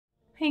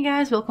Hey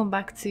guys, welcome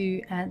back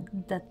to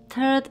the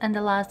third and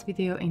the last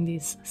video in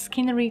this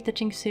skin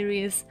retouching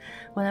series,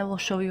 when I will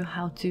show you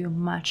how to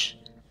match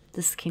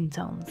the skin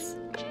tones.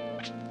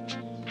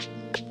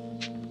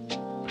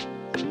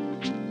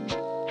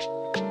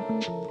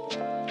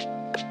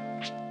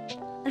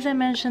 As I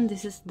mentioned,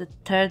 this is the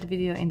third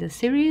video in the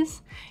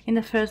series. In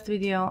the first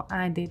video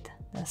I did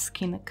the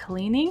skin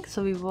cleaning,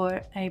 so we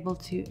were able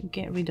to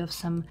get rid of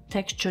some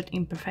textured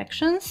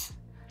imperfections.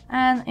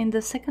 And in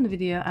the second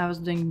video I was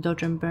doing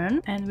dodge and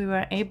burn, and we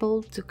were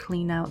able to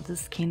clean out the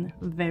skin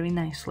very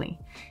nicely.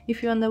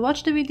 If you want to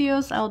watch the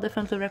videos, I will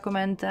definitely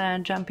recommend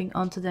jumping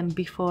onto them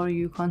before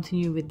you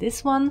continue with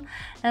this one,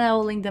 and I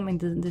will link them in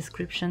the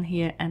description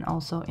here and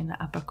also in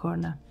the upper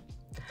corner.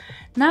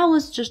 Now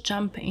let's just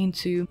jump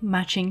into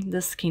matching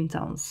the skin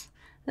tones.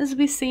 As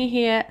we see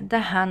here, the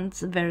hands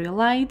very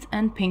light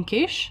and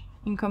pinkish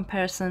in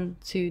comparison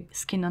to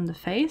skin on the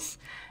face,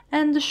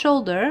 and the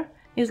shoulder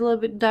is a little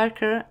bit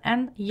darker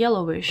and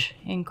yellowish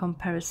in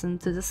comparison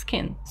to the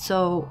skin.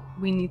 So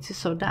we need to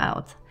sort that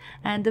out.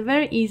 And the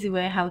very easy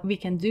way how we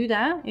can do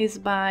that is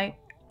by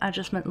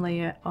adjustment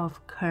layer of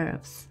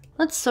curves.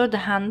 Let's sort the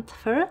hand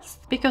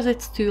first. Because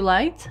it's too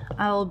light,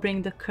 I will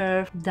bring the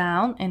curve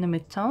down in the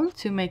midtone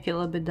to make it a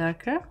little bit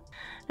darker.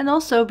 And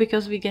also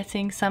because we're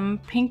getting some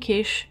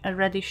pinkish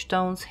reddish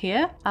tones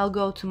here, I'll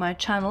go to my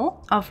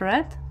channel of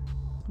red,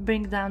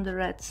 bring down the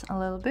reds a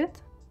little bit,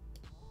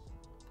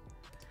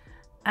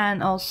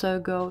 and also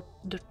go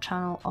the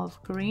channel of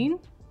green.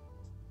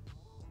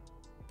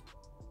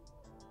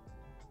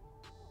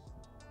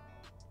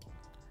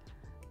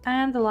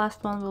 And the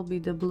last one will be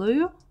the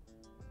blue,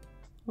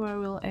 where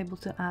we'll able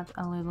to add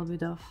a little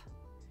bit of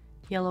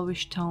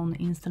yellowish tone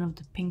instead of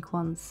the pink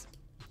ones.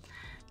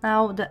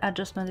 Now the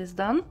adjustment is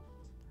done,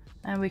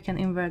 and we can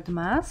invert the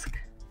mask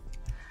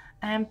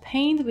and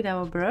paint with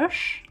our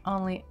brush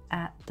only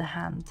at the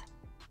hand.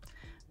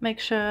 Make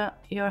sure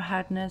your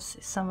hardness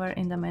is somewhere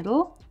in the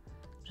middle,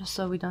 just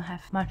so we don't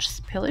have much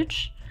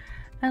spillage,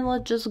 and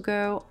let's just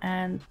go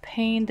and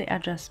paint the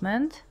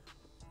adjustment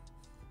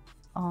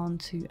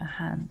onto a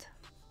hand.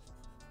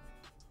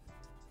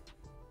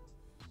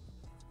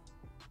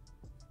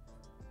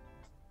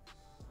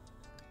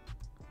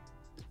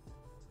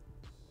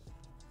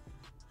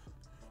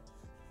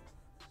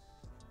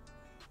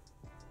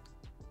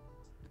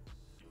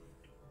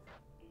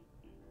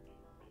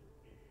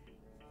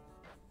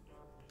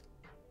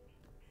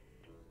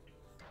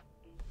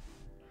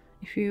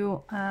 If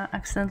you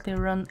accidentally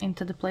run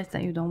into the place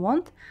that you don't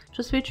want,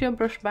 just switch your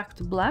brush back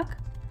to black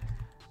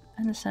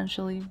and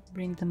essentially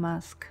bring the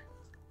mask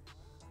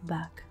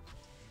back.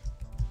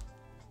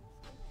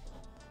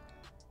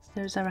 So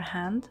there's our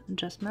hand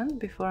adjustment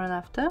before and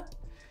after.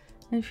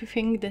 And if you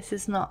think this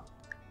is not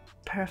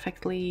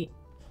perfectly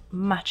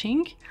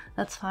matching,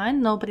 that's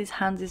fine. Nobody's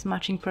hand is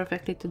matching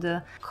perfectly to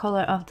the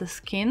color of the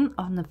skin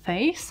on the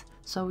face,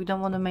 so we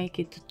don't want to make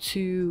it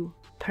too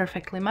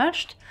perfectly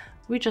matched.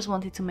 We just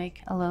wanted to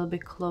make a little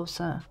bit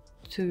closer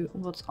to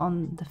what's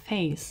on the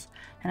face,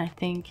 and I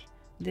think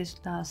this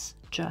does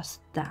just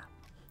that.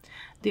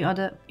 The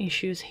other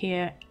issues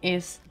here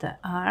is the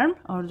arm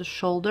or the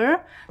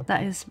shoulder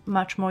that is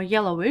much more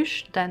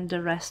yellowish than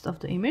the rest of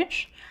the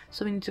image,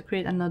 so we need to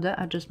create another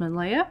adjustment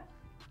layer.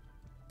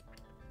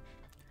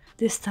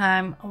 This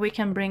time we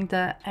can bring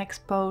the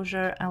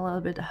exposure a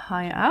little bit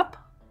higher up,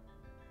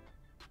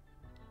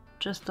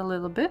 just a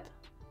little bit.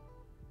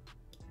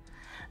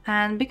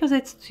 And because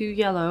it's too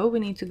yellow, we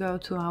need to go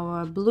to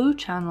our blue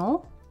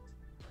channel.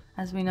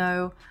 As we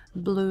know,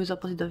 blue is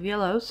opposite of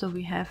yellow, so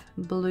we have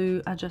blue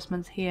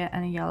adjustments here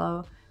and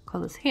yellow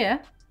colors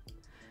here.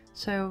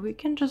 So we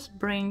can just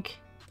bring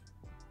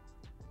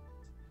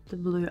the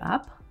blue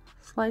up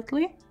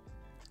slightly,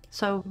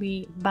 so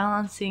we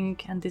balancing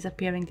and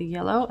disappearing the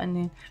yellow and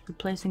then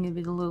replacing it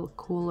with a little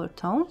cooler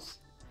tones.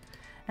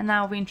 And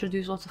now we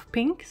introduce lots of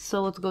pink,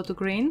 so let's go to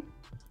green.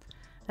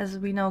 As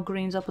we know,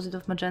 green is opposite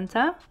of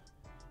magenta,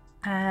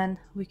 and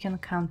we can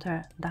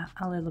counter that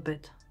a little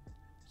bit.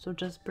 So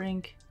just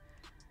bring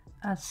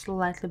a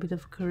slightly bit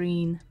of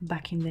green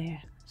back in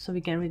there, so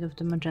we get rid of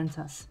the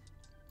magentas.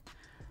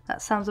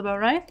 That sounds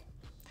about right.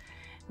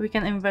 We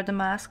can invert the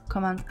mask,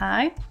 Command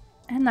I,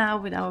 and now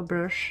with our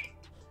brush,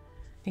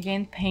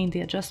 again paint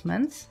the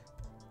adjustments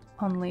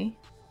only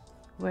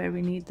where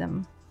we need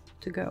them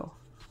to go.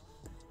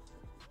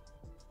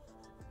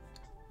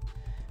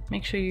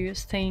 Make sure you're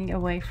staying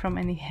away from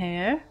any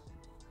hair,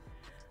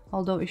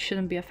 although it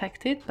shouldn't be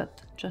affected,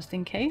 but just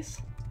in case.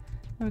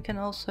 And we can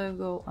also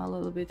go a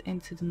little bit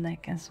into the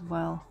neck as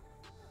well,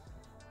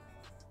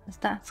 as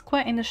that's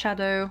quite in the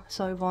shadow,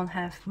 so it won't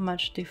have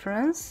much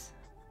difference,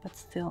 but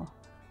still.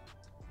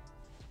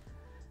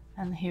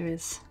 And here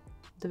is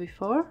the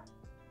before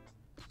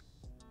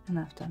and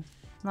after.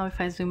 Now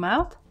if I zoom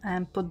out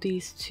and put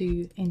these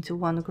two into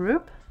one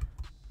group,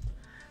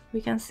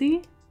 we can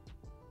see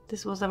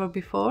this was our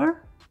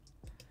before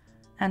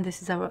and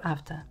this is our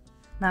after.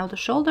 Now the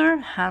shoulder,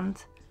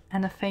 hand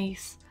and the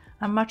face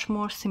are much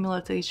more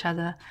similar to each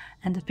other,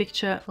 and the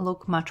picture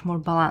look much more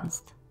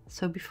balanced.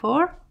 So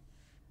before,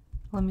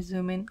 let me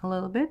zoom in a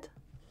little bit.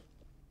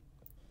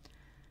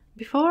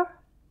 before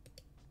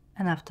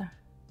and after.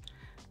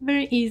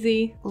 Very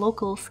easy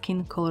local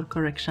skin color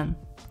correction.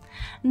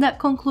 And that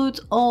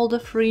concludes all the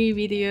free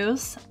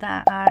videos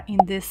that are in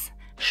this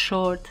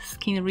short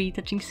skin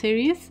retouching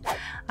series.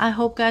 I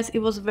hope guys it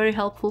was very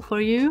helpful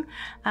for you.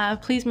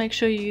 Please make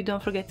sure you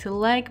don't forget to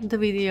like the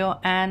video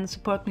and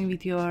support me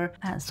with your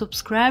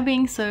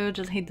subscribing, so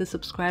just hit the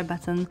subscribe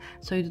button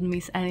so you don't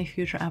miss any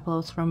future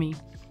uploads from me.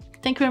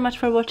 Thank you very much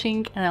for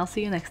watching, and I'll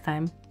see you next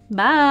time.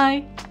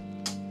 Bye!